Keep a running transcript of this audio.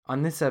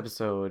on this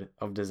episode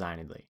of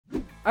Designedly.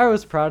 I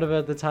was proud of it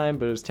at the time,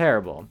 but it was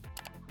terrible.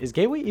 Is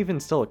Gateway even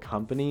still a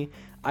company?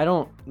 I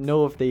don't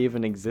know if they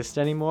even exist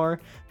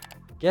anymore.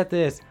 Get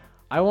this,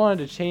 I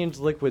wanted to change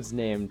Liquid's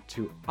name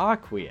to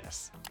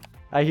Aqueous.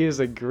 I used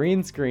a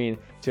green screen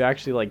to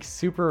actually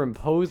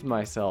superimpose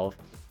myself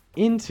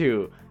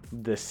into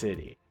the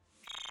city.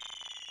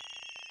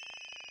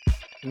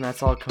 And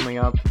that's all coming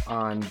up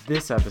on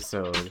this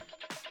episode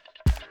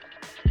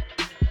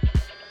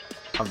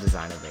of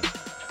Designedly.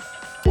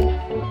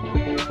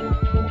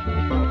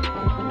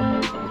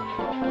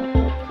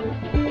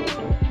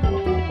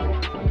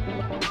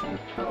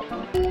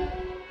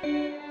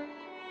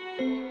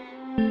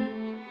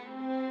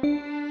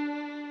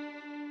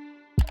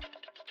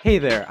 Hey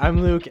there,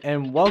 I'm Luke,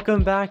 and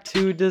welcome back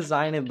to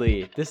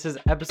Designedly. This is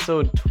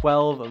episode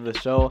 12 of the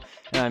show,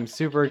 and I'm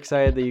super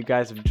excited that you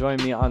guys have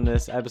joined me on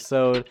this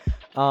episode.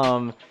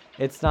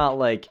 It's not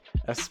like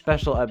a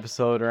special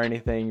episode or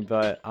anything,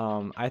 but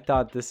I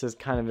thought this is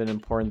kind of an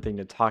important thing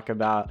to talk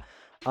about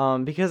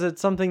because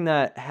it's something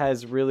that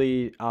has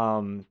really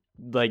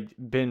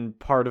been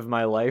part of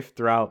my life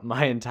throughout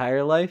my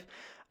entire life,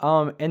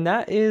 and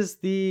that is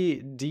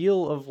the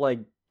deal of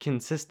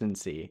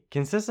consistency.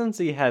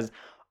 Consistency has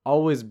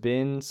always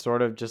been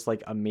sort of just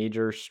like a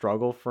major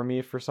struggle for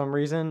me for some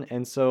reason.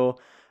 And so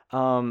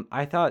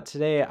I thought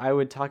today I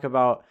would talk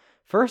about,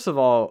 first of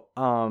all,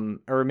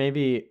 or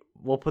maybe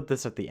we'll put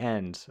this at the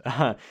end.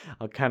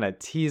 I'll kind of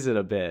tease it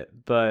a bit,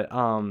 but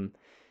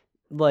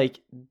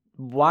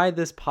why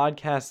this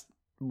podcast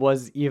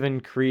was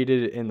even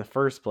created in the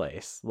first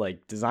place,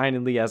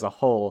 Designedly as a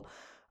whole.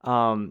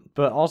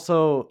 But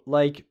also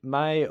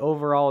my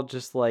overall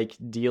just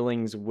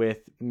dealings with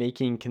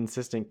making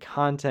consistent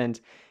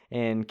content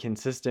and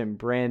consistent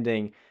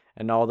branding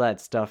and all that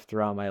stuff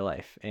throughout my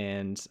life,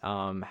 and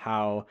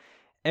how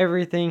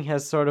everything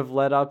has sort of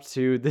led up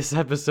to this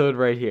episode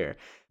right here.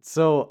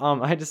 So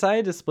I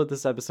decided to split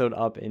this episode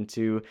up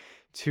into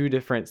two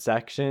different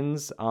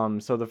sections.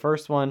 So the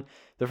first part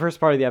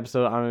of the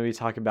episode, I'm going to be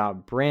talking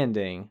about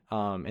branding.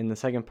 In the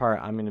second part,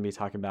 I'm going to be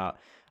talking about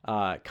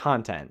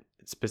content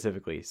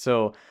specifically.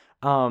 So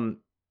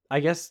I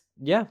guess,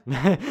 yeah,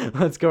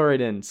 let's go right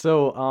in.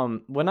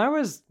 So when I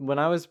was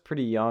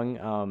pretty young,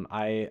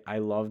 I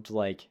loved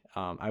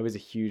I was a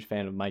huge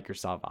fan of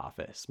Microsoft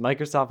Office.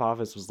 Microsoft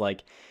Office was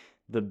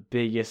the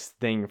biggest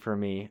thing for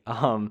me.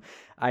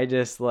 I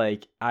just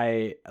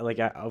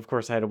of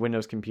course I had a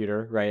Windows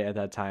computer right at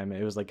that time.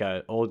 It was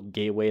a old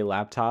Gateway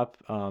laptop.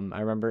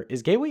 I remember,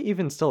 is Gateway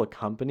even still a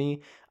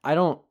company? I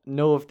don't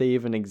know if they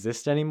even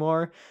exist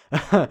anymore.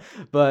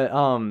 But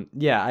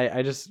yeah,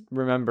 I just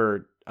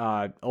remember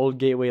old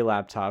Gateway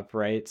laptop,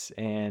 right?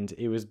 And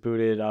it was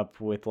booted up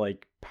with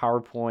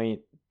PowerPoint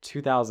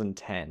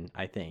 2010,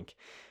 I think.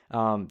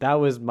 That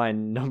was my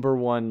number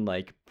one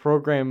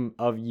program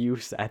of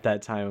use at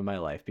that time of my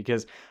life,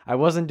 because I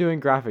wasn't doing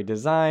graphic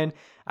design.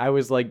 I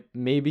was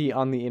maybe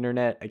on the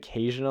internet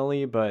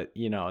occasionally, but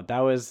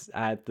that was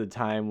at the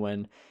time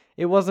when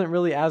it wasn't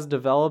really as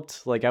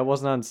developed. I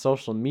wasn't on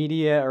social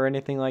media or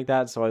anything like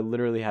that, so I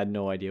literally had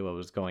no idea what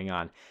was going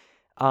on.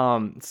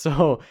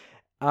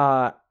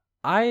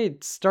 I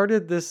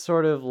started this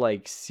sort of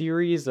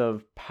series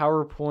of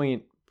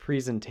PowerPoint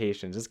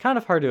presentations. It's kind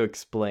of hard to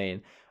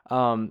explain.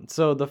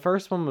 So the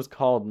first one was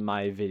called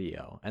My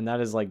Video, and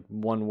that is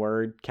one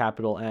word,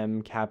 capital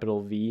M,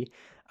 capital V.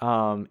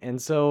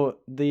 And so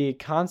the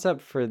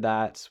concept for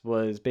that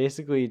was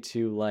basically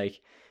to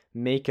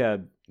make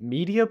a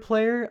media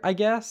player, I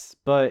guess,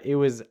 but it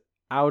was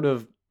out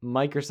of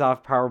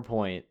Microsoft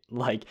PowerPoint.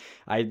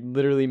 I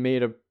literally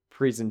made a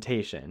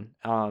presentation.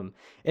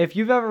 If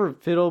you've ever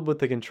fiddled with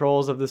the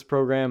controls of this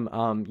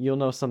program, you'll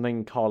know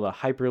something called a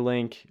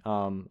hyperlink.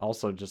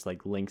 Also just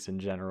links in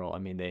general. I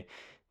mean,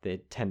 they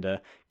tend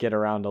to get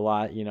around a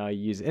lot. You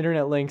use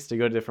internet links to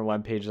go to different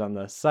web pages on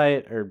the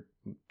site, or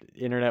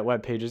internet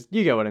web pages.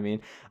 You get what I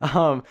mean.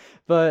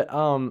 But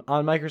on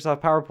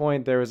Microsoft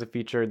PowerPoint, there was a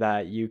feature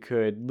that you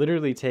could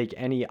literally take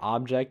any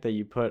object that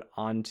you put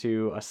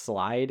onto a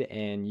slide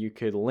and you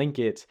could link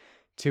it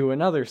to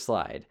another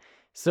slide.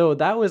 So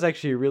that was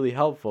actually really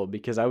helpful,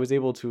 because I was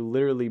able to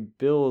literally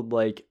build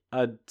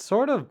a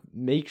sort of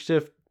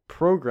makeshift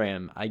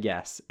program, I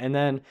guess. And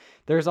then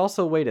there's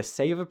also a way to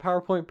save a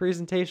PowerPoint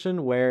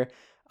presentation where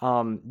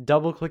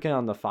double clicking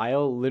on the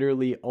file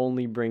literally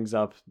only brings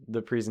up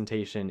the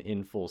presentation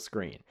in full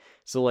screen.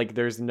 So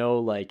there's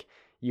no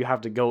you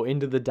have to go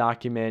into the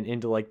document,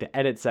 into the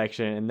edit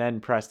section, and then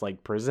press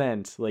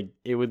present.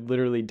 It would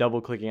literally, double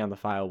clicking on the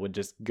file would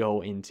just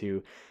go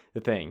into the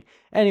thing.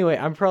 Anyway,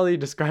 I'm probably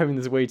describing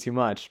this way too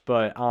much,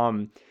 but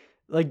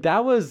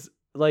that was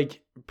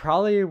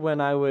probably when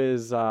I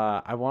was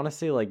I want to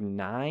say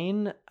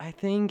 9, I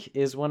think,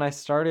 is when I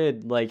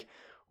started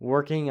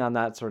working on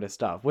that sort of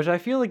stuff, which I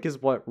feel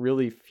is what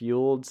really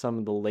fueled some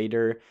of the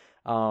later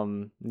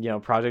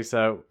projects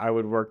that I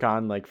would work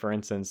on. For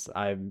instance,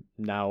 I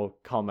now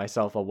call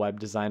myself a web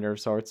designer of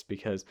sorts,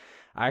 because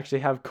I actually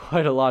have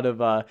quite a lot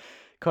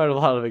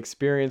of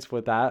experience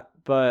with that.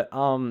 But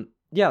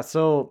Yeah,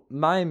 so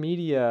my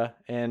media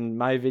and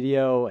my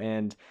video,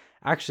 and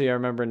actually I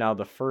remember now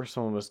the first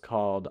one was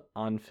called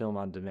On Film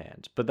on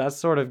Demand. But that's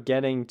sort of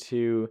getting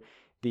to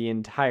the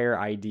entire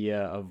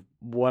idea of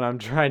what I'm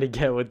trying to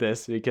get with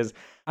this, because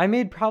I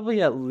made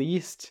probably at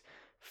least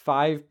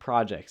 5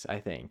 projects, I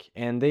think,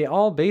 and they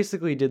all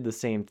basically did the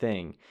same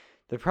thing.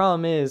 The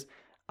problem is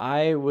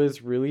I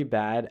was really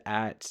bad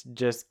at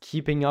just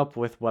keeping up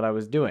with what I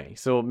was doing.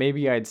 So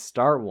maybe I'd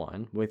start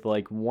one with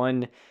like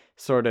one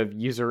sort of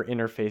user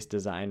interface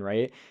design,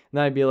 right? And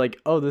then I'd be like,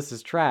 oh, this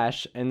is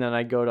trash. And then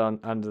I go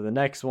onto the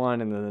next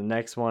one, and then the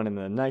next one, and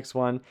then the next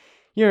one.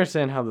 You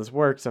understand how this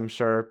works, I'm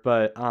sure.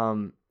 But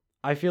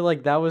I feel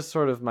like that was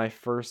sort of my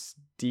first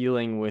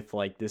dealing with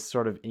like this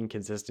sort of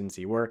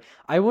inconsistency where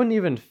I wouldn't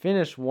even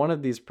finish one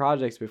of these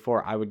projects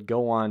before I would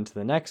go on to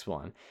the next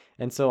one.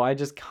 And so I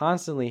just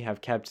constantly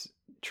have kept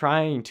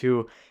trying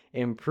to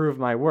improve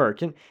my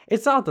work. And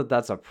it's not that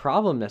that's a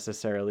problem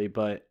necessarily,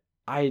 but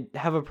I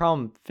have a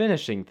problem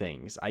finishing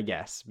things, I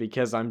guess,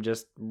 because I'm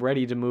just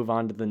ready to move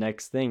on to the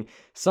next thing,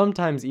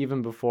 sometimes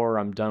even before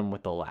I'm done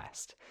with the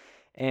last.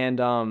 And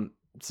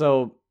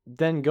so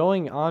then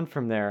going on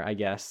from there, I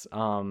guess,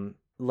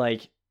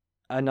 like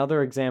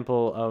another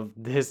example of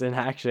this in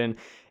action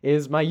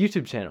is my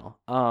YouTube channel.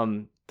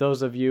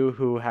 Those of you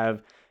who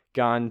have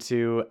gone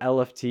to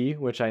LFT,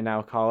 which I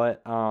now call it,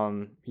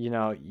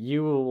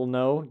 you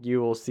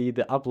will see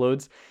the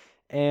uploads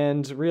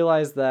and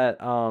realize that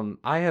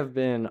I have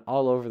been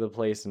all over the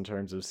place in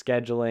terms of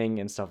scheduling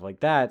and stuff like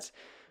that,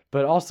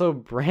 but also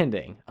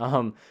branding.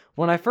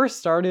 When I first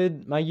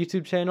started my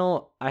YouTube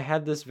channel, I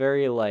had this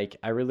very like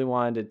I really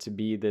wanted it to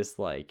be this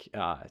like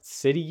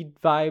city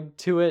vibe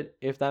to it,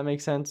 if that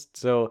makes sense.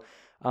 So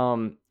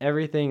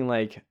everything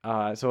like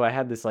so I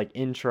had this like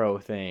intro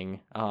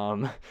thing,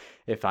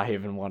 if I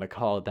even want to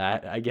call it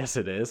that. I guess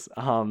it is.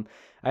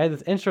 I had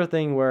this intro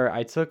thing where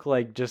I took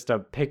like just a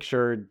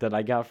picture that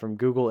I got from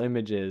Google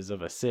Images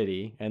of a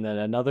city, and then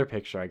another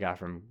picture I got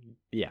from,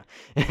 yeah.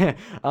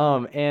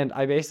 And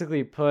I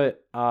basically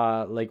put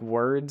like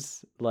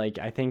words, like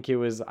I think it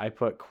was I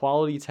put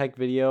quality tech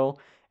video,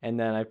 and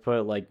then I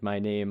put like my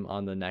name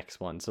on the next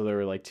one. So there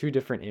were like 2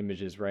 different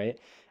images, right?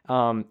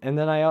 And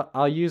then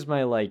I'll use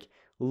my like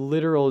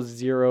literal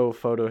zero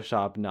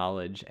Photoshop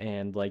knowledge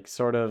and like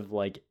sort of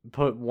like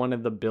put one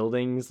of the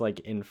buildings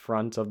like in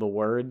front of the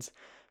words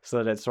so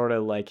that it sort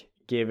of like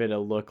gave it a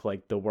look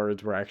like the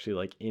words were actually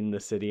like in the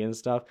city and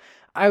stuff.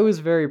 I was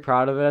very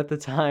proud of it at the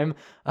time.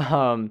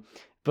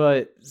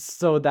 But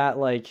so that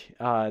like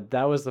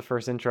that was the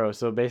first intro.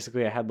 So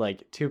basically I had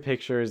like 2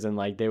 pictures, and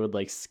like they would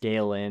like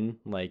scale in,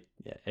 like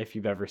if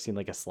you've ever seen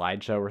like a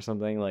slideshow or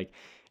something, like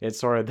it's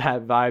sort of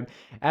that vibe.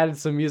 Added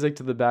some music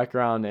to the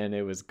background and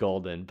it was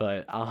golden.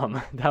 But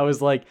that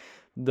was like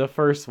the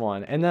first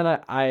one. And then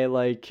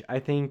I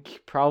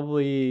think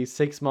probably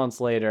 6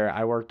 months later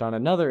I worked on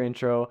another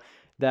intro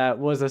that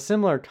was a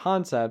similar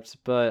concept,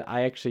 but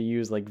I actually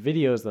used like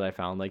videos that I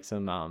found, like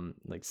some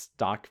like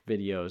stock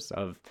videos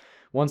of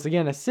once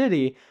again a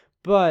city.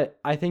 But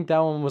I think that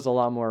one was a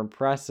lot more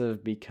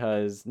impressive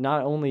because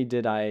not only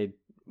did I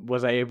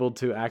was I able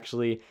to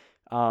actually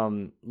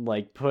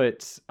like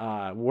put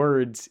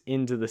words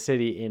into the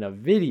city in a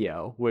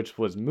video, which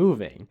was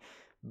moving,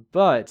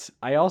 but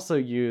I also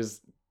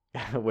used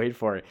wait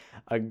for it,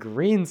 a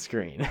green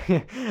screen.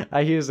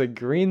 I use a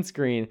green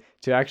screen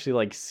to actually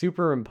like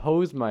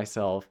superimpose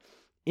myself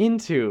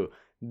into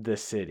the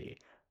city.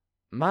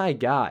 My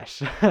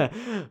gosh.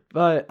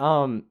 But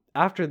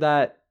after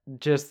that,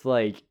 just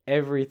like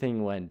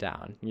everything went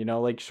down.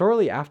 Like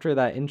shortly after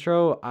that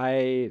intro,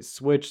 I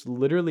switched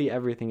literally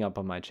everything up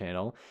on my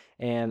channel,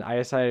 and I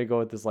decided to go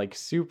with this like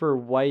super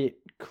white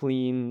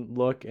clean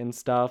look and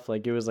stuff.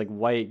 Like it was like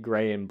white,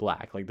 gray, and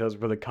black. Like those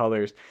were the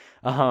colors.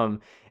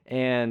 Um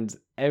and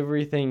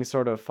everything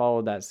sort of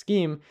followed that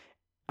scheme.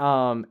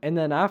 And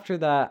then after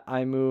that,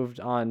 I moved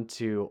on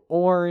to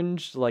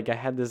orange. Like I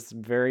had this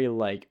very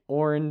like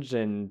orange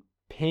and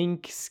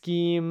pink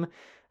scheme.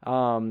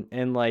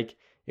 And like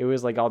it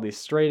was like all these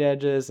straight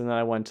edges, and then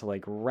I went to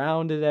like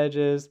rounded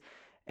edges.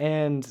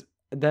 And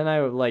then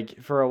I would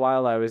like for a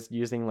while I was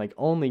using like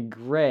only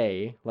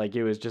gray, like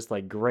it was just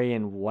like gray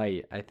and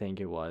white, I think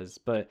it was.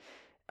 But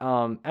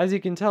as you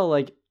can tell,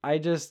 like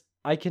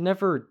I can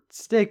never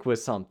stick with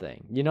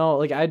something.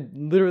 Like I'd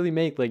literally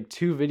make like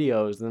 2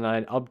 videos and then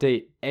I'd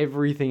update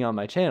everything on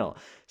my channel.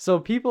 So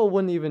people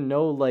wouldn't even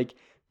know like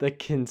the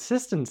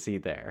consistency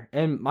there.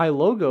 And my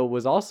logo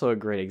was also a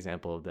great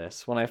example of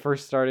this. When I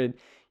first started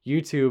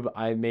YouTube,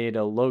 I made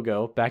a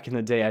logo. Back in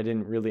the day, I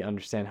didn't really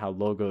understand how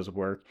logos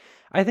work.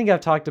 I think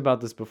I've talked about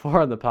this before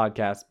on the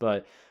podcast,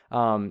 but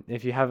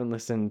if you haven't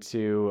listened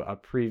to a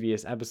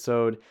previous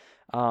episode,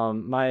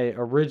 my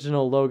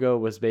original logo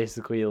was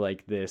basically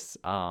like this,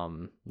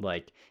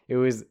 like it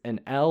was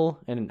an L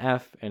and an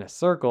F and a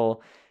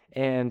circle,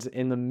 and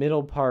in the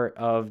middle part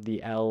of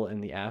the L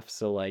and the F,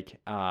 so like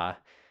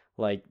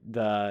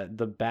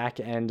the back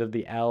end of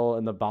the L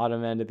and the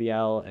bottom end of the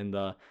L and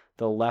the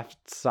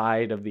left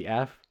side of the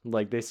F,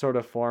 like they sort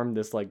of form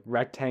this like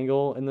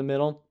rectangle in the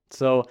middle.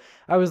 So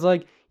I was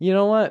like, you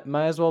know what?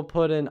 Might as well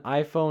put an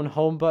iPhone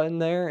home button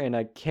there and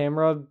a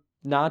camera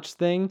notch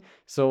thing.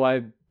 So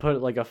I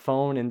put like a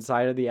phone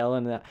inside of the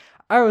LN.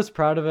 I was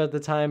proud of it at the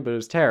time, but it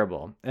was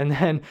terrible. And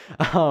then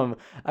I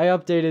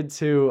updated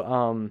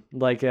to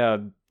like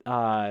a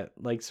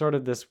like sort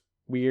of this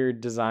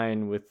weird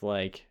design with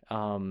like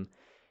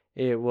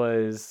it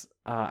was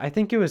I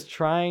think it was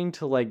trying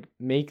to like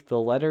make the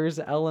letters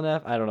L and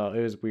F. I don't know.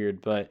 It was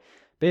weird, but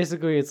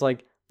basically it's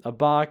like a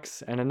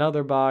box and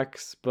another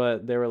box,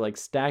 but they were like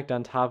stacked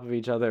on top of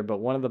each other, but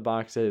one of the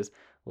boxes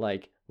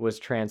like was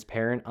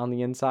transparent on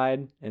the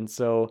inside. And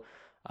so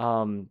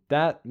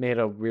that made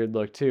a weird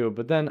look too.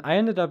 But then I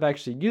ended up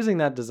actually using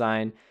that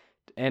design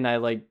and I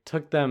like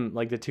took them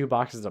like the two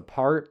boxes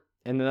apart,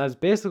 and then that's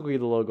basically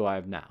the logo I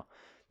have now.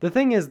 The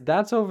thing is,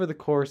 that's over the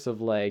course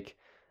of like,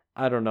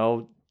 I don't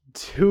know,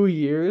 2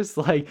 years.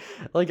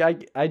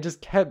 I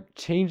just kept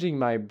changing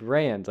my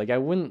brand. Like I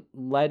wouldn't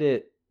let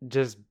it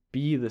just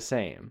be the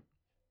same.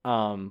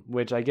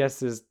 Which I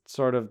guess is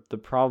sort of the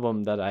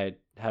problem that I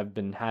have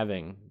been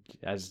having,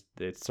 as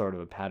it's sort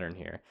of a pattern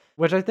here.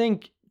 Which I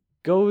think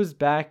goes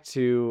back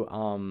to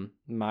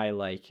my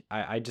like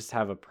I just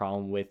have a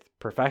problem with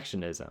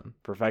perfectionism.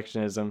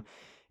 Perfectionism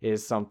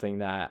is something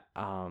that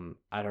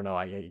I don't know,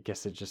 I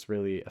guess it just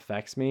really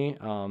affects me.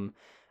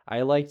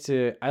 I like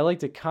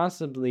to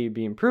constantly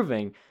be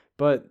improving,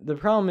 but the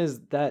problem is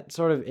that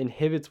sort of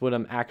inhibits what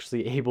I'm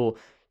actually able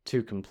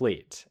to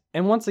complete.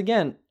 And once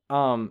again,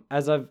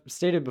 as I've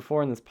stated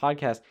before in this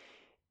podcast,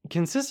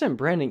 consistent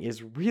branding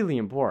is really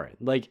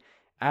important. Like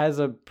as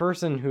a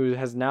person who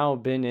has now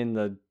been in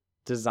the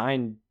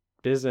design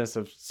business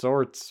of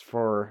sorts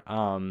for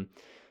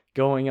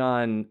going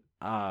on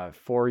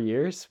 4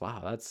 years.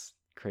 Wow, that's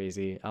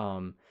crazy.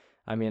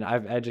 I mean,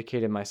 I've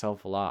educated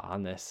myself a lot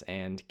on this,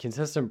 and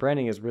consistent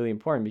branding is really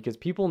important because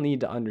people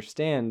need to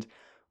understand,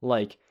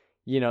 like,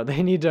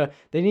 they need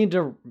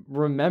to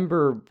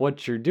remember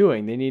what you're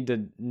doing. They need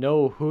to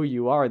know who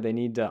you are. They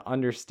need to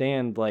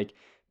understand, like,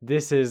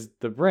 this is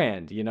the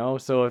brand, you know?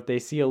 So if they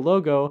see a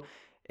logo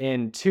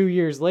and 2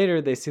 years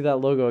later they see that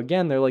logo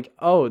again, they're like,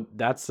 oh,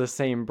 that's the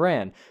same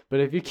brand. But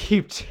if you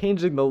keep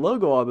changing the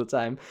logo all the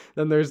time,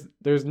 then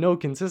there's no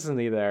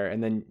consistency there,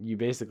 and then you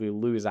basically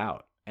lose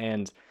out.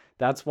 And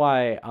that's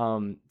why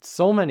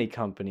so many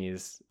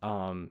companies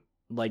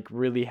like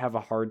really have a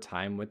hard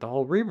time with the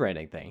whole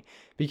rebranding thing,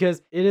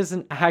 because it is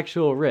an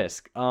actual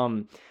risk.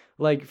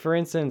 Like for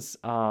instance,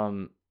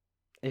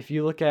 if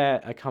you look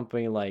at a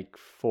company like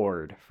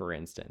Ford, for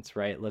instance,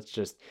 right? Let's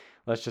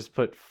just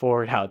put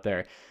Ford out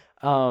there.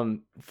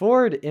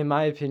 Ford, in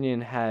my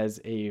opinion, has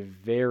a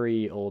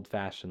very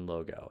old-fashioned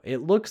logo.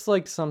 It looks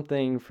like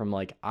something from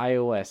like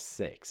iOS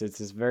 6. It's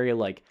this very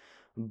like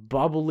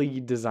bubbly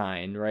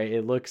design, right?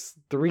 It looks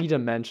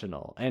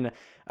three-dimensional. And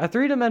a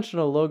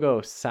three-dimensional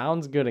logo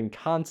sounds good in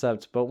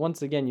concept, but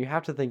once again, you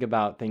have to think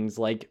about things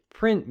like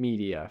print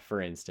media,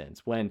 for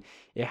instance. When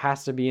it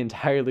has to be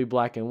entirely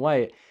black and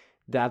white,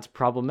 that's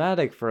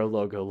problematic for a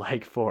logo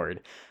like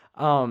Ford.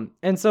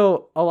 And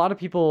so a lot of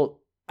people,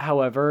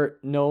 however,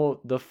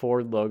 know the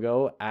Ford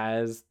logo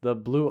as the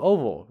blue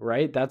oval,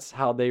 right? That's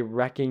how they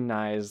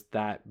recognize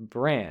that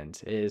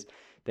brand, is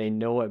they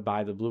know it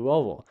by the blue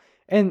oval.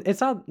 And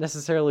it's not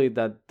necessarily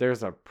that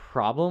there's a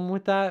problem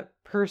with that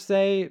per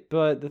se,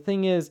 but the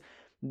thing is,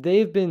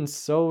 they've been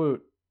so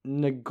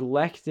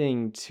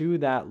neglecting to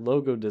that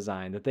logo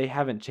design that they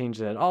haven't changed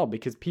it at all,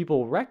 because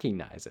people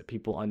recognize it,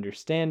 people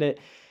understand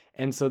it.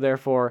 And so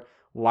therefore,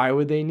 why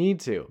would they need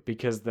to?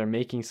 Because they're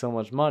making so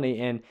much money,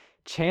 and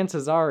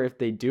chances are if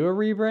they do a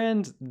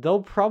rebrand,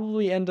 they'll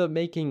probably end up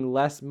making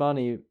less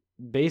money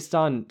based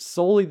on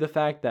solely the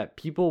fact that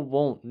people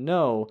won't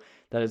know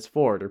that it's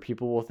Ford, or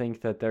people will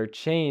think that they're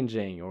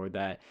changing, or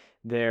that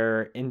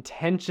their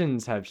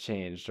intentions have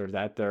changed, or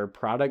that their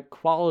product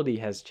quality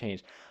has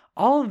changed.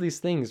 All of these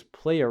things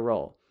play a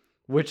role,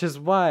 which is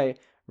why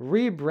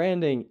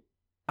rebranding,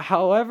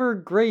 however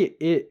great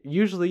it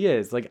usually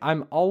is, like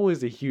I'm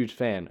always a huge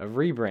fan of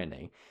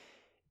rebranding,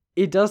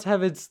 it does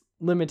have its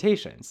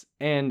limitations.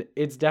 And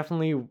it's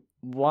definitely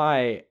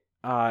why,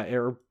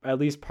 or at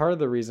least part of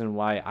the reason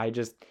why I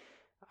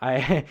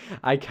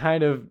I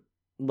kind of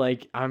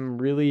like, I'm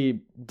really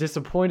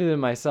disappointed in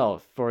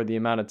myself for the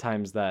amount of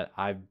times that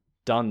I've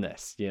done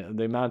this. You know,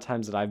 the amount of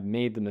times that I've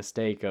made the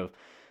mistake of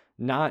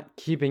not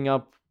keeping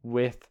up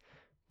with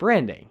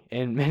branding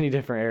in many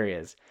different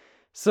areas.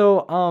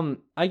 So,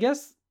 I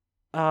guess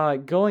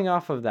going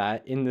off of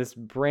that, in this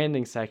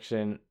branding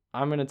section,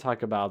 I'm going to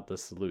talk about the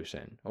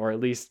solution, or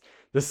at least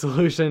the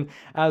solution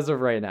as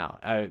of right now.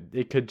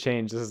 It could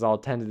change. This is all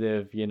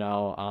tentative,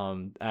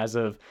 as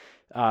of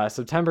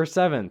September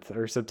 7th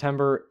or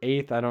September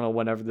 8th. I don't know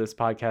whenever this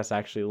podcast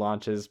actually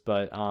launches,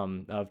 but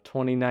of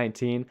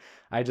 2019.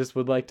 I just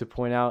would like to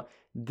point out,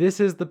 this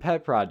is the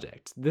pet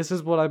project. This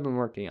is what I've been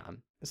working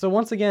on. So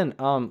once again,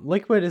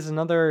 Liquid is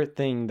another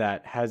thing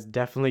that has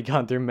definitely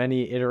gone through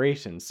many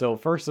iterations. So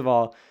first of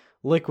all,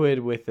 Liquid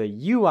with a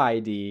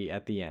UID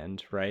at the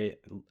end, right?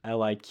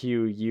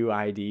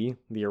 LIQUID,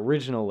 the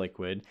original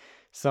Liquid,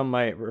 some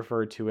might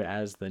refer to it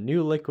as the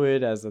new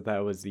Liquid, as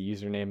that was the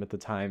username at the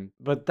time.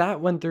 But that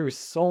went through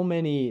so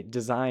many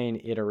design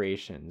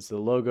iterations. The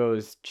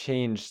logos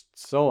changed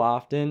so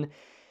often,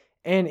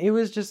 and it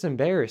was just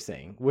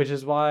embarrassing, which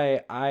is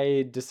why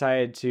I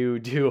decided to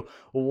do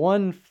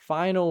one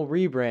final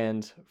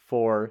rebrand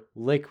for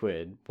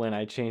Liquid when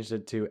I changed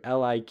it to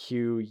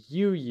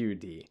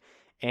LIQUUD,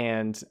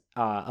 and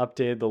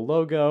updated the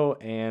logo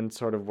and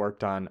sort of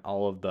worked on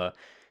all of the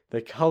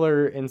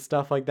color and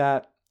stuff like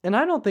that. And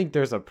I don't think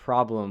there's a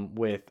problem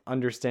with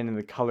understanding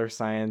the color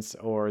science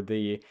or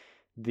the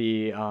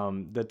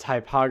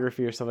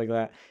typography or stuff like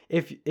that.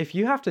 If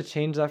you have to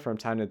change that from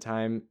time to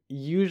time,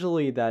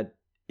 usually that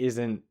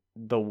isn't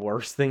the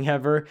worst thing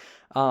ever.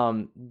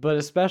 But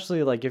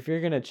especially like if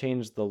you're gonna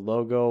change the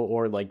logo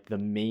or like the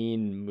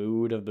main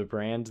mood of the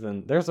brand,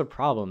 then there's a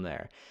problem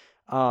there.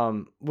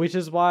 Which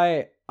is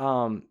why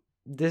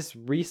this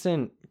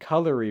recent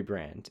color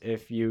rebrand,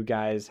 if you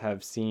guys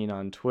have seen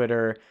on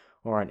Twitter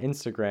or on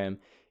Instagram,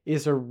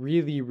 is a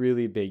really,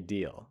 really big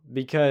deal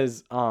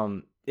because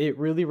it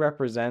really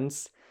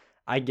represents,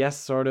 I guess,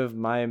 sort of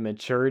my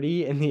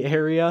maturity in the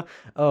area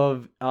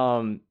of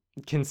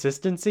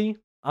consistency.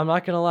 I'm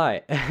not gonna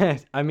lie.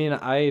 I mean,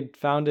 I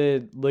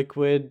founded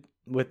Liquid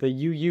with a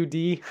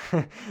UUD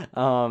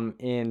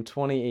in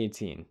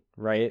 2018,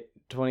 right?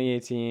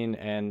 2018,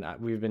 and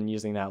we've been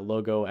using that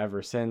logo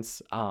ever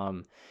since.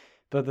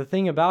 But the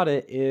thing about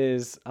it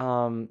is,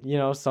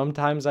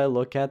 sometimes I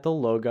look at the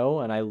logo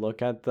and I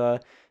look at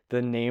the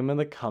name of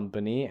the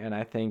company and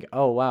I think,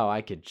 oh wow,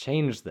 I could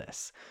change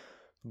this.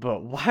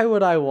 But why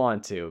would I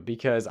want to?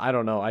 Because I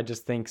don't know, I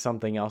just think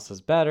something else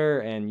is better,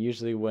 and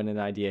usually when an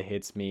idea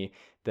hits me,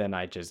 then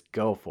I just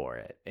go for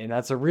it. And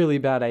that's a really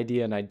bad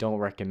idea and I don't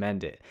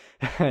recommend it.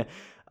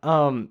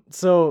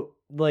 So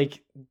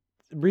like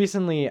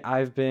recently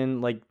I've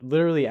been like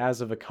literally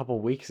as of a couple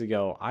weeks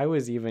ago, I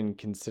was even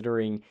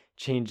considering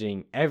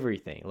changing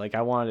everything. Like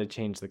I wanted to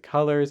change the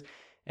colors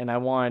and I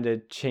wanted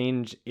to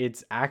change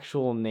its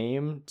actual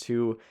name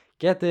to,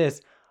 get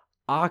this,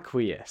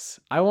 Aqueous.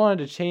 I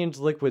wanted to change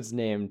Liquid's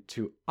name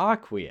to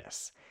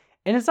Aqueous.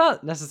 And it's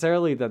not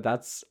necessarily that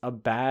that's a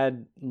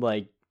bad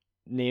like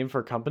name for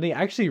a company.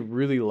 I actually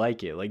really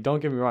like it. Like don't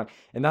get me wrong.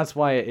 And that's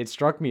why it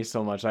struck me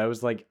so much. I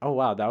was like, "Oh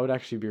wow, that would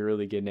actually be a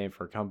really good name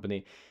for a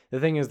company." The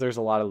thing is there's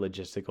a lot of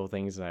logistical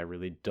things and I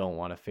really don't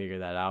want to figure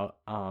that out.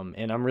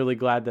 And I'm really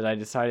glad that I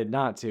decided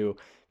not to,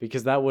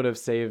 because that would have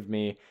saved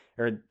me,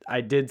 or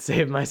I did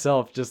save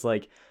myself just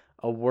like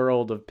a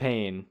world of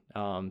pain,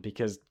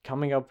 because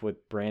coming up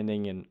with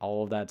branding and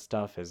all of that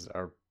stuff is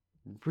a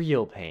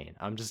real pain.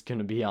 I'm just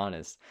gonna be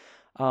honest.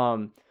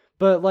 um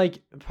but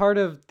like part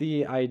of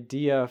the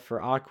idea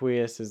for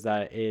Aqueous is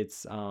that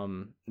it's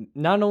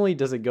not only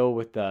does it go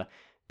with the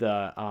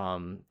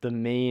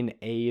main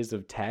A's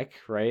of tech,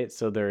 right?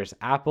 So there's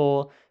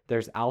Apple,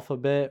 there's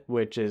Alphabet,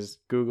 which is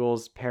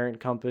Google's parent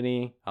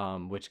company,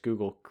 which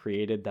Google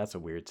created. That's a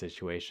weird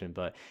situation,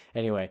 but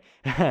anyway.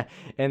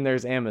 And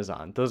there's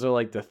Amazon. Those are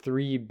like the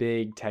three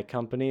big tech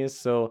companies.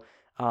 So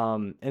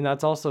and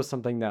that's also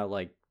something that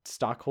like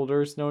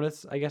stockholders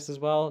notice, I guess, as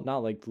well. Not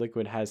like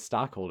Liquid has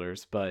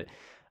stockholders, but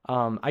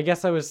I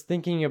guess I was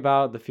thinking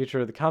about the future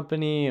of the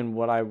company and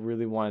what I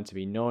really wanted to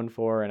be known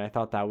for, and I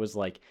thought that was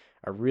like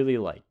a really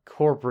like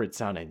corporate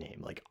sounding name,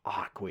 like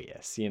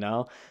Aqueous, you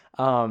know?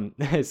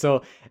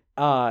 So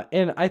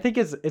and I think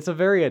it's a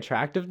very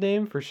attractive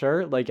name for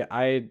sure. Like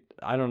I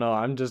don't know,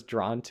 I'm just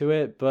drawn to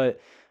it, but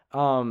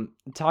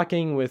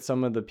talking with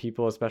some of the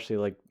people, especially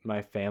like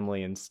my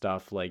family and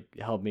stuff, like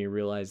helped me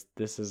realize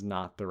this is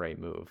not the right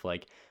move.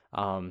 Like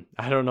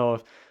I don't know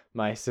if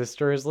my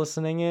sister is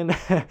listening in.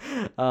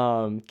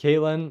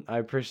 Caitlin, I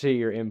appreciate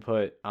your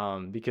input,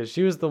 because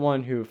she was the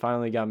one who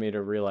finally got me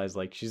to realize,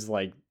 like, she's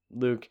like,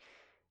 Luke,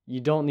 you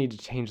don't need to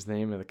change the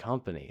name of the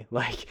company.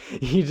 Like,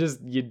 you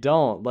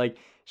don't. Like,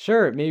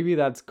 sure, maybe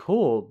that's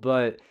cool,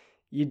 but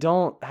you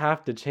don't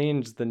have to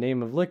change the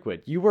name of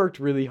Liquid. You worked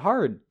really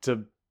hard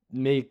to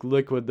make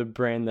Liquid the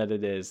brand that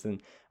it is.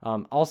 And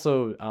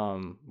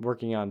also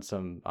working on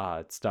some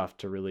stuff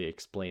to really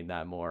explain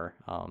that more.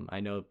 I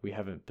know we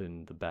haven't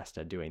been the best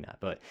at doing that,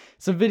 but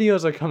some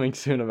videos are coming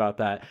soon about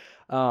that.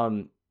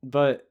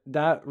 But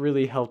that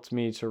really helped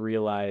me to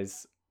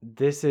realize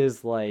this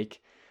is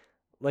like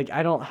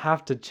I don't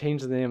have to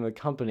change the name of the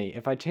company.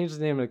 If I change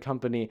the name of the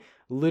company,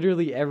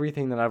 literally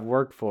everything that I've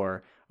worked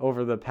for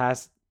over the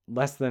past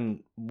less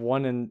than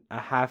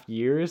 1.5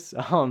 years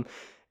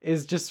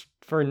is just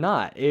for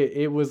naught.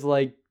 It was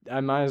like I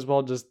might as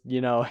well just,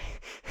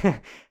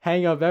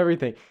 hang up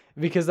everything,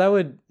 because that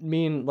would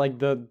mean like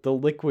the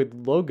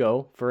Liquid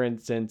logo, for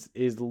instance,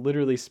 is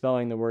literally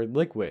spelling the word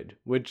liquid,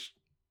 which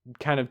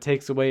kind of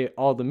takes away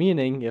all the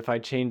meaning if I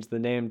change the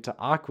name to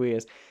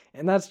Aqueous,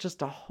 and that's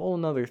just a whole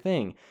nother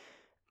thing.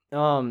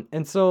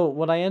 And so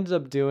what I ended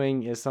up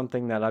doing is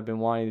something that I've been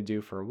wanting to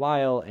do for a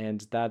while,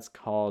 and that's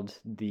called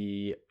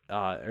that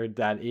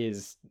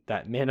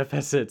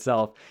manifests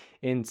itself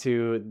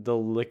into the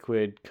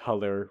Liquid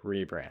Color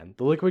rebrand.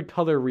 The Liquid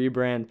Color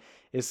rebrand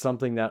is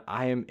something that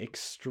I am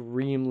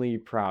extremely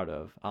proud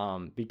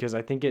of, because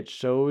I think it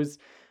shows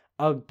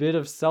a bit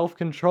of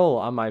self-control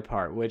on my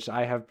part, which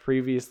I have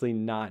previously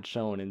not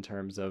shown in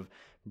terms of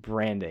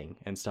branding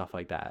and stuff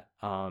like that.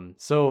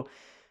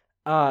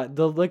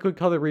 The Liquid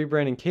Color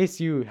rebrand, in case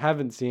you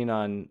haven't seen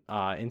on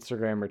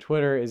Instagram or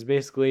Twitter, is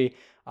basically,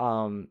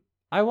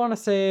 I want to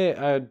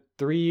say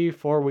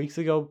 3-4 weeks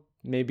ago,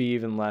 maybe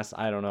even less,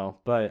 I don't know.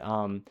 But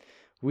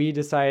we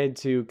decided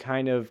to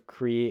kind of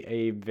create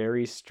a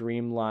very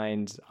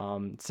streamlined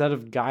set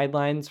of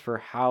guidelines for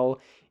how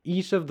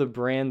each of the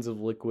brands of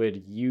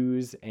liquid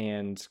use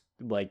and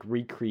like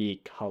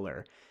recreate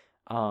color.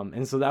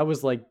 And so that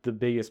was like the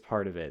biggest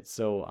part of it.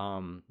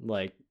 So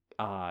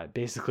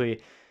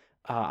basically,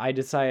 I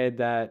decided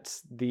that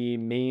the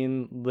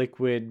main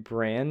liquid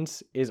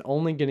brand is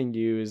only going to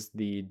use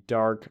the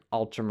dark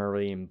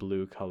ultramarine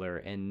blue color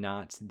and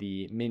not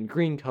the mint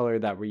green color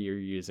that we are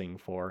using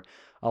for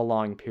a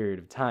long period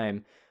of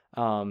time.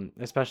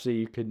 Especially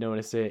you could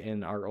notice it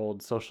in our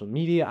old social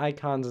media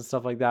icons and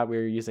stuff like that. We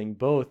were using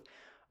both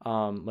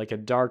like a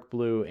dark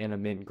blue and a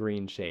mint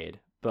green shade.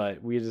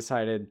 But we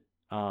decided,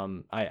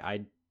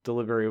 I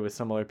deliberated with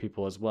some other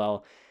people as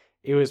well.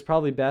 It was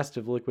probably best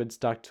if liquid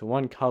stuck to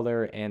one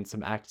color and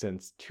some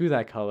accents to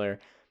that color.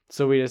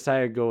 So we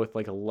decided to go with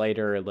like a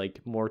lighter, like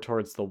more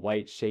towards the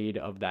white shade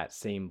of that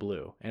same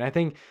blue. And I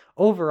think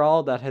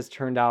overall that has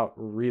turned out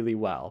really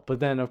well. But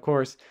then of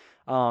course,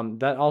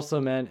 that also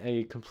meant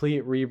a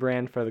complete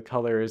rebrand for the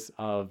colors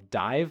of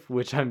Dive,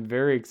 which I'm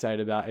very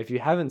excited about. If you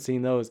haven't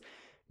seen those,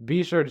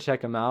 be sure to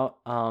check them out.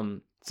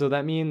 So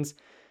that means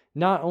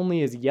not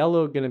only is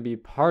yellow going to be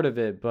part of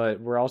it, but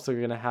we're also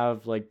going to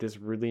have like this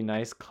really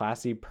nice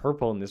classy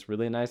purple and this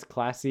really nice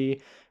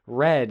classy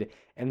red.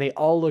 And they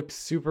all look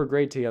super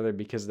great together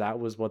because that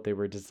was what they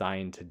were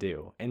designed to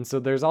do. And so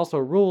there's also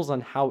rules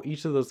on how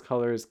each of those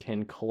colors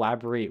can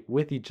collaborate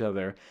with each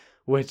other,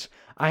 which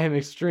I am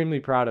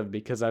extremely proud of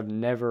because I've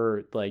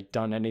never like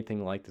done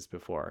anything like this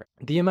before.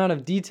 The amount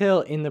of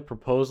detail in the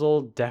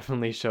proposal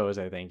definitely shows,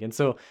 I think. And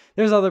so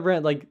there's other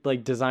brand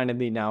like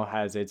Designedly now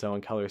has its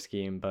own color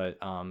scheme, but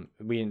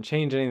we didn't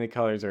change any of the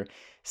colors. Or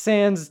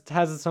Sans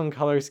has its own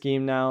color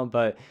scheme now,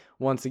 but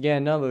once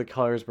again, none of the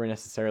colors were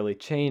necessarily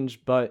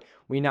changed, but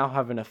we now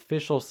have an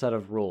official set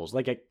of rules,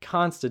 like a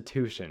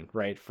constitution,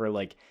 right, for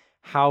like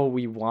how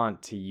we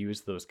want to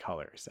use those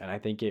colors. And I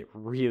think it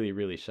really,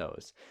 really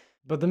shows.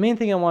 But the main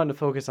thing I wanted to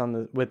focus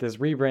on with this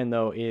rebrand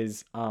though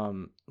is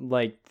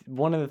like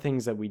one of the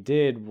things that we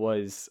did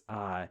was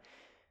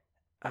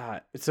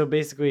so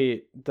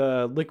basically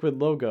the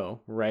liquid logo,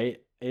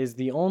 right, is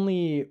the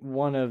only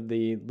one of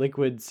the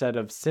liquid set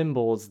of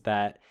symbols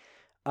that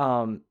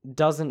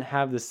doesn't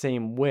have the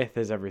same width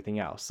as everything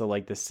else. So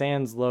like the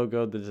Sans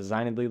logo, the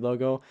Designedly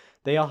logo,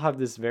 they all have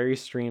this very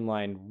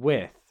streamlined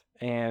width,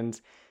 and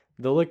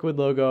the liquid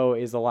logo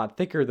is a lot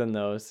thicker than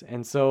those.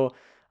 And so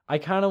I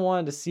kind of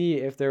wanted to see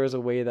if there was a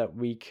way that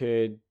we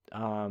could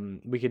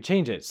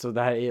change it so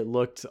that it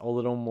looked a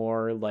little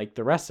more like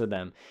the rest of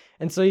them.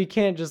 And so you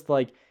can't just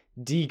like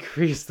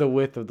decrease the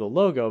width of the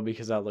logo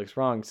because that looks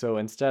wrong. So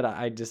instead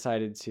I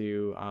decided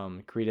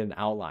to create an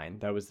outline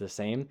that was the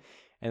same,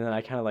 and then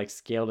I kind of like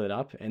scaled it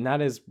up, and that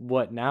is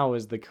what now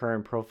is the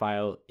current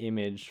profile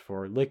image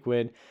for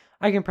Liquid.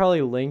 I can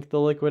probably link the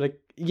Liquid.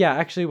 Yeah,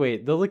 actually,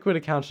 wait, the Liquid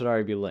account should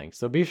already be linked,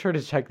 so be sure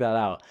to check that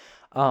out.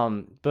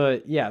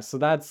 But yeah, so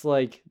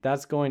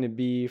that's going to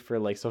be for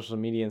like social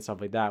media and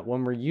stuff like that.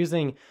 When we're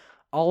using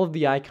all of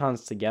the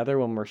icons together,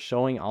 when we're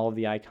showing all of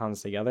the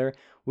icons together,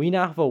 we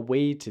now have a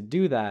way to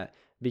do that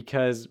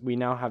because we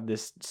now have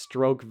this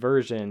stroke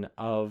version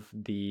of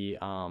the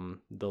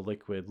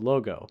Liquid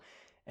logo.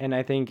 And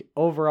I think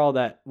overall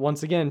that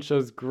once again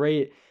shows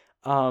great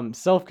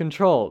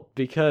self-control,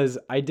 because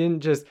I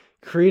didn't just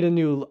create a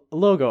new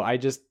logo. I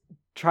just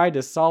tried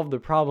to solve the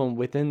problem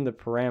within the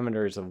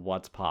parameters of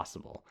what's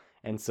possible.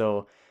 And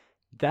so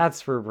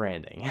that's for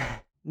branding.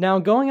 Now,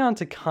 going on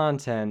to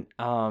content,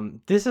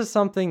 this is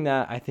something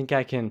that I think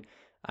I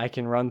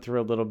can run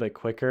through a little bit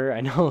quicker.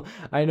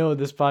 I know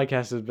this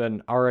podcast has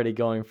been already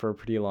going for a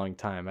pretty long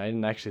time. I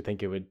didn't actually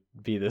think it would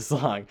be this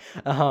long.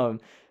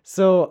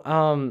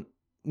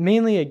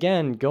 Mainly,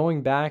 again,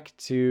 going back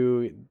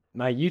to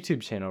my YouTube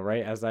channel,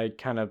 right? As I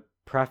kind of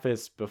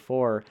prefaced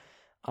before,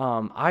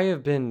 I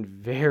have been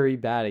very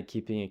bad at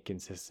keeping a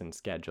consistent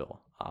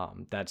schedule.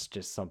 That's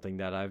just something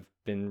that I've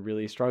been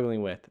really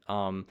struggling with.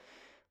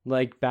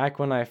 Like back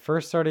when I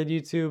first started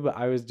YouTube,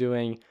 I was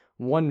doing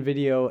one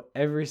video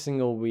every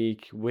single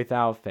week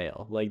without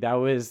fail. Like that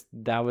was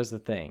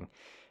the thing.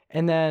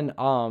 And then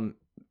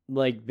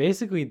like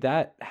basically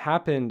that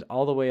happened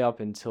all the way up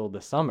until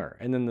the summer.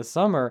 And then the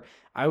summer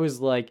I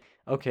was like,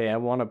 okay, I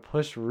want to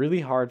push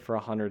really hard for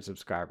 100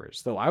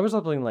 subscribers. So I was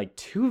uploading like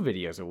 2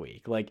 videos a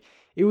week. Like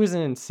it was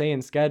an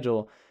insane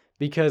schedule,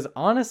 because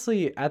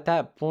honestly, at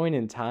that point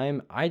in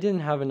time, I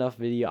didn't have enough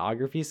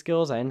videography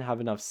skills. I didn't have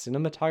enough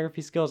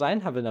cinematography skills. I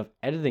didn't have enough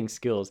editing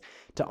skills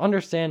to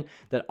understand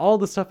that all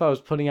the stuff I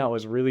was putting out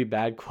was really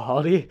bad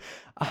quality.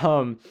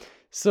 Um,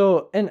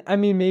 so, and I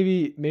mean,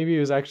 maybe it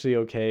was actually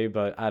okay,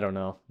 but I don't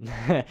know.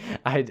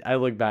 I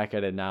look back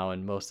at it now,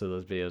 and most of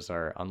those videos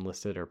are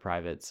unlisted or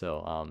private.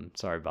 So,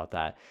 sorry about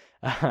that.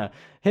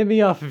 Hit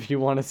me up if you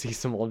want to see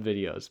some old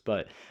videos,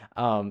 but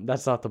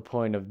that's not the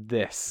point of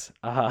this.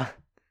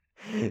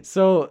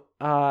 So,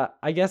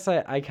 I guess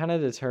I kind of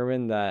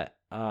determined that,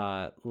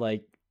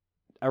 like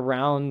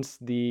around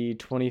the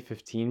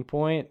 2015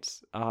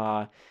 point,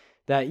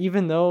 that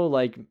even though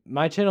like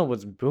my channel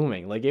was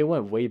booming, like it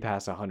went way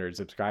past 100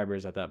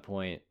 subscribers at that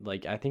point.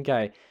 Like I think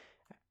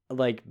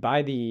like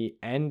by the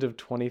end of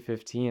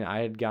 2015,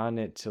 I had gotten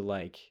it to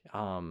like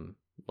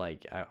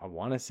I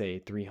want to say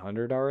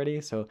 300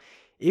 already. So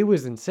it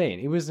was insane.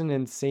 It was an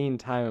insane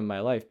time in my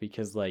life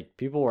because like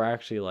people were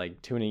actually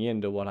like tuning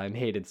into what I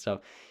made and stuff,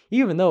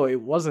 even though it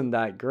wasn't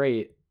that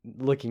great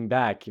looking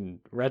back in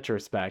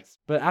retrospect.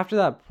 But after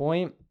that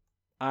point,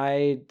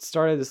 I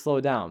started to slow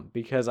down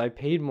because I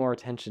paid more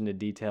attention to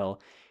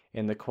detail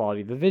in the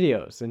quality of the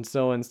videos. And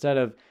so instead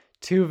of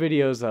 2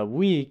 videos a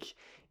week,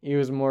 it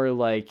was more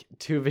like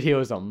 2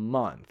 videos a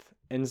month.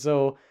 And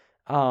so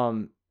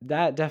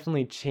that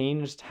definitely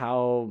changed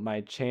how my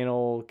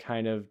channel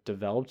kind of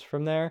developed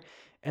from there.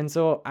 And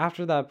so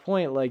after that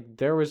point, like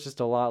there was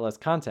just a lot less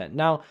content.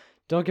 Now,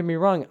 don't get me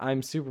wrong,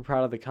 I'm super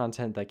proud of the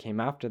content that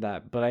came after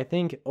that, but I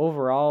think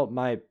overall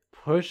my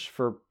push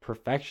for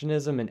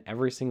perfectionism in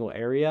every single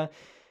area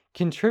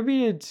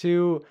contributed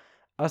to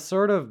a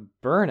sort of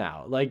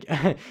burnout. Like,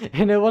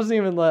 and it wasn't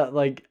even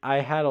like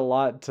I had a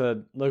lot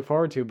to look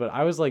forward to, but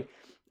I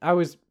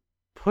was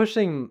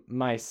pushing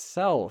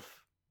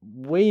myself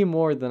way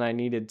more than I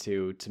needed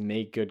to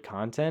make good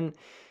content.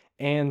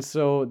 And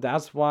so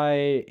that's why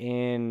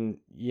in,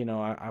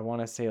 I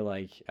want to say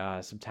like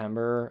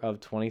September of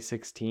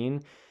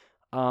 2016,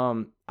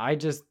 I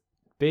just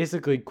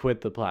basically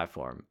quit the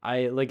platform.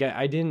 I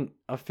didn't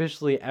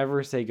officially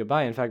ever say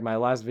goodbye. In fact, my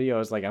last video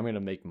was like, I'm gonna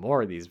make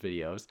more of these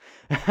videos.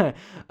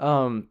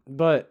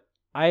 But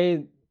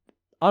I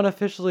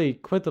unofficially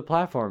quit the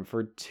platform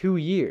for 2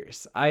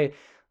 years. I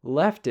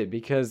left it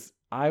because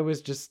I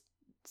was just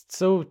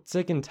so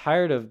sick and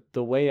tired of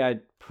the way I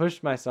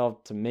pushed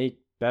myself to make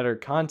better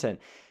content.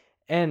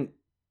 And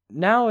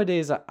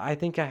nowadays, I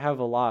think I have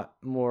a lot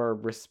more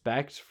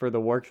respect for the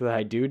work that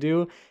I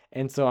do.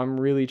 And so I'm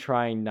really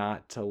trying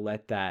not to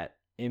let that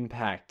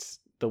impact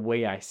the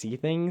way I see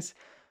things.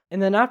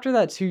 And then after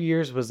that 2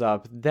 years was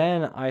up,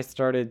 then I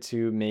started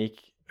to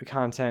make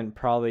content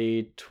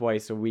probably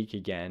twice a week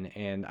again.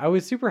 And I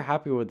was super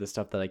happy with the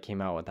stuff that I came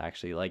out with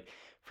actually. Like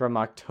from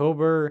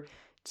October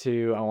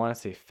to I want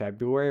to say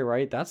February,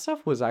 right? That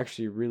stuff was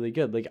actually really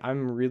good. Like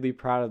I'm really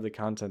proud of the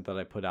content that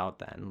I put out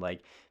then.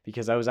 Like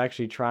because I was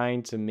actually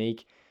trying to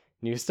make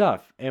new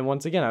stuff. And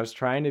once again, I was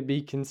trying to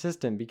be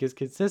consistent because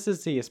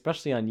consistency,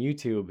 especially on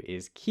YouTube,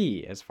 is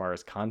key as far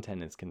as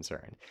content is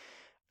concerned.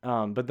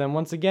 But then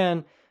once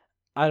again,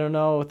 I don't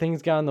know,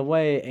 things got in the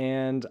way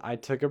and I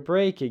took a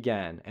break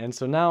again. And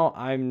so now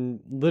I'm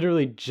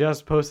literally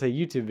just posted a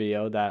YouTube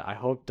video that I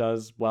hope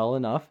does well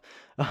enough.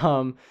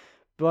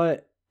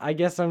 But I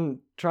guess I'm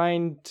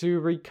trying to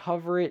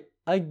recover it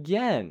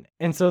again.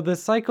 And so the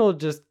cycle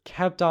just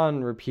kept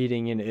on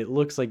repeating and it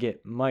looks like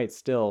it might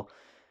still.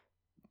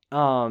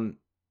 Um,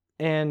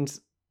 and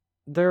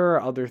there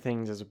are other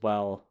things as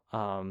well.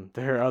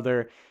 There are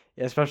other,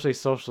 especially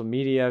social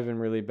media. I've been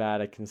really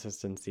bad at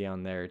consistency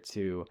on there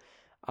too.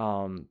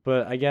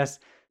 But I guess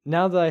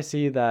now that I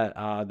see that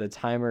the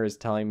timer is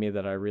telling me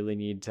that I really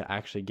need to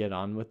actually get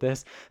on with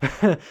this,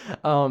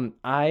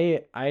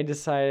 I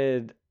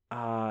decided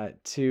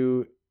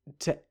to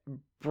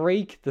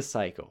break the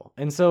cycle.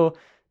 And so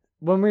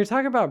when we were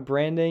talking about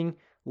branding,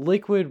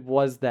 Liquid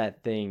was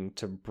that thing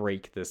to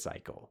break the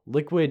cycle.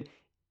 Liquid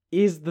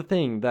is the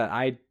thing that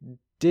I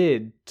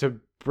did to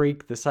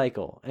break the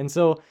cycle. And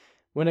so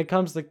when it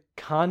comes to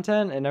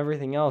content and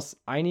everything else,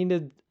 I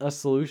needed a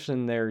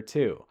solution there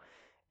too.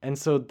 And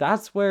so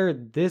that's where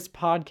this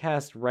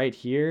podcast right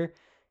here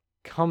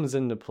comes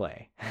into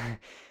play.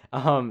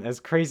 As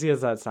crazy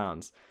as that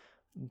sounds.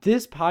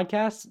 This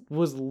podcast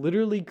was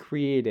literally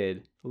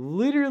created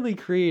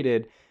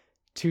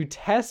to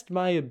test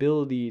my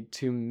ability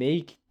to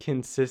make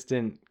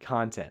consistent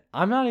content.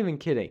 I'm not even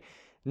kidding.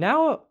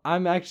 Now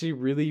I'm actually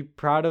really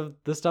proud of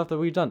the stuff that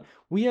we've done.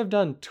 We have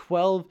done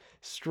 12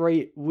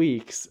 straight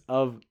weeks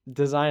of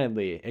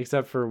Designedly,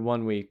 except for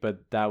 1 week,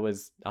 but that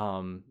was,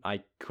 I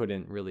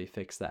couldn't really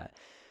fix that.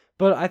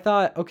 But I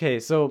thought, okay,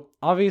 so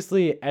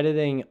obviously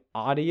editing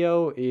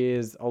audio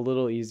is a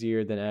little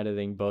easier than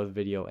editing both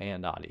video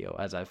and audio,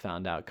 as I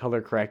found out.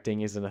 Color correcting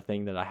isn't a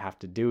thing that I have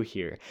to do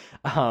here.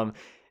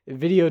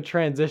 Video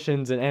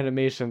transitions and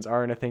animations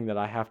aren't a thing that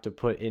I have to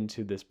put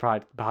into this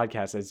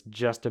podcast. It's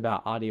just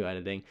about audio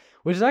editing,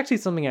 which is actually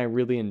something I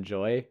really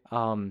enjoy.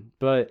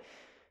 But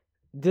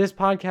this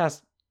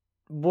podcast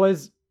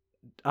was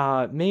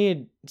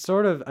made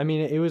sort of, I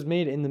mean, it was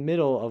made in the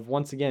middle of,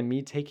 once again,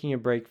 me taking a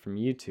break from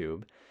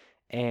YouTube.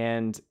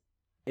 And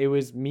it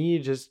was me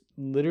just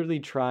literally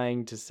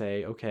trying to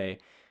say, okay,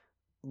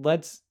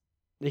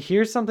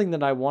 here's something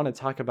that I want to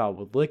talk about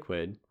with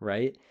Liquid,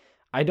 right?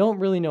 I don't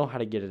really know how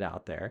to get it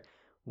out there.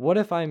 What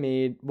if I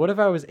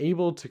was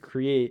able to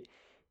create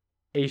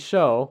a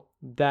show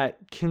that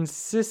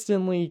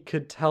consistently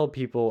could tell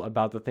people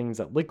about the things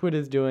that Liquid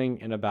is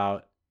doing and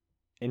about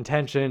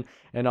intention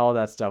and all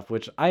that stuff,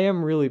 which I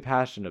am really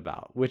passionate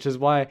about, which is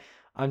why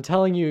I'm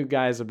telling you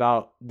guys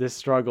about this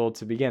struggle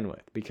to begin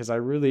with, because I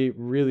really,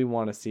 really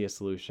want to see a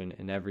solution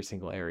in every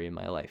single area of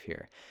my life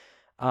here.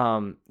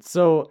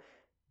 So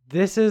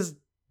this is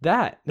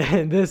that.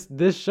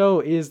 This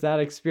show is that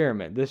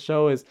experiment. This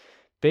show is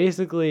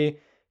basically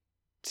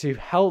to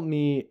help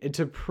me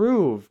to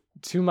prove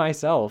to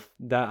myself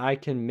that I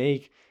can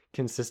make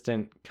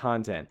consistent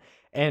content.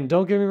 And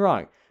don't get me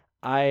wrong,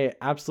 I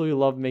absolutely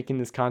love making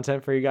this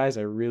content for you guys.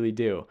 I really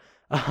do.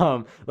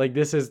 Like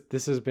this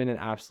has been an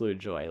absolute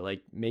joy.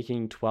 Like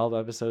making 12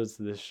 episodes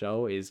of this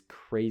show is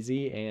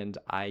crazy, and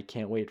I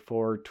can't wait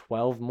for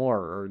 12 more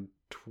or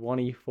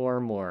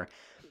 24 more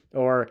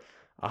or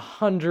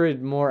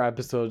 100 more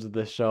episodes of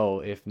this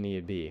show if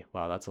need be.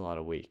 Wow, that's a lot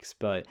of weeks.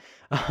 But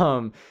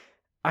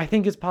I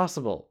think it's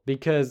possible,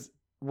 because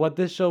what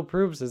this show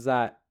proves is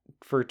that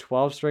for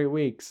 12 straight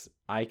weeks,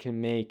 I can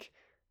make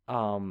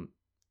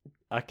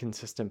a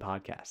consistent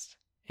podcast.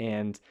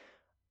 And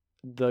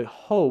the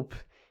hope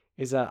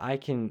is that I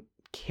can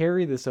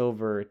carry this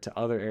over to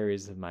other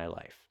areas of my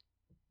life.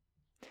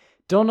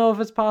 Don't know if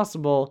it's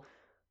possible,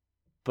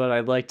 but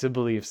I'd like to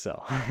believe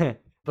so.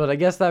 But I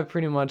guess that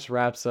pretty much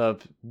wraps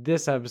up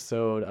this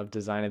episode of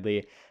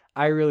Designedly.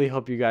 I really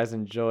hope you guys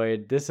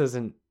enjoyed. This is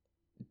a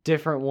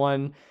different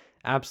one,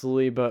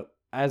 absolutely, but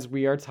as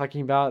we are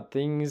talking about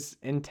things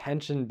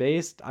intention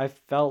based, I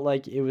felt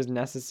like it was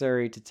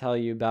necessary to tell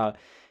you about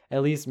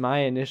at least my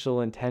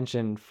initial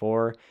intention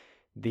for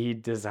the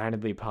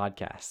Designedly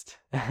podcast.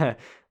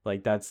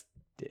 Like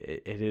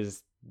it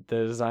is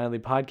the Designedly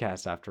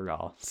podcast after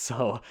all.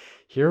 So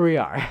here we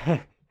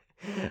are.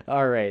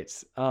 All right.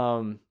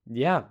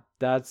 Yeah,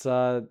 that's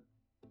going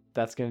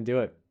to do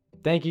it.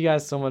 Thank you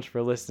guys so much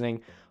for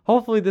listening.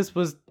 Hopefully this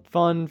was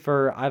fun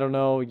for, I don't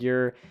know,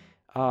 your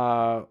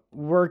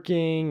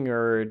working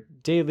or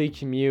daily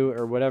commute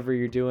or whatever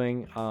you're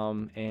doing.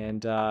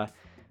 And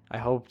I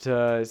hope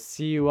to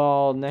see you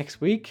all next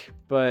week.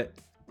 But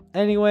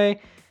anyway,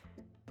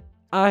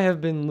 I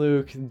have been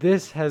Luke.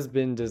 This has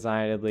been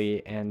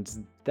Designedly,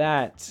 and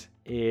that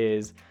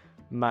is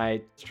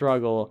my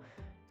struggle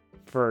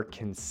for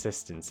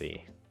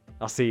consistency.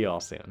 I'll see you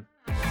all soon.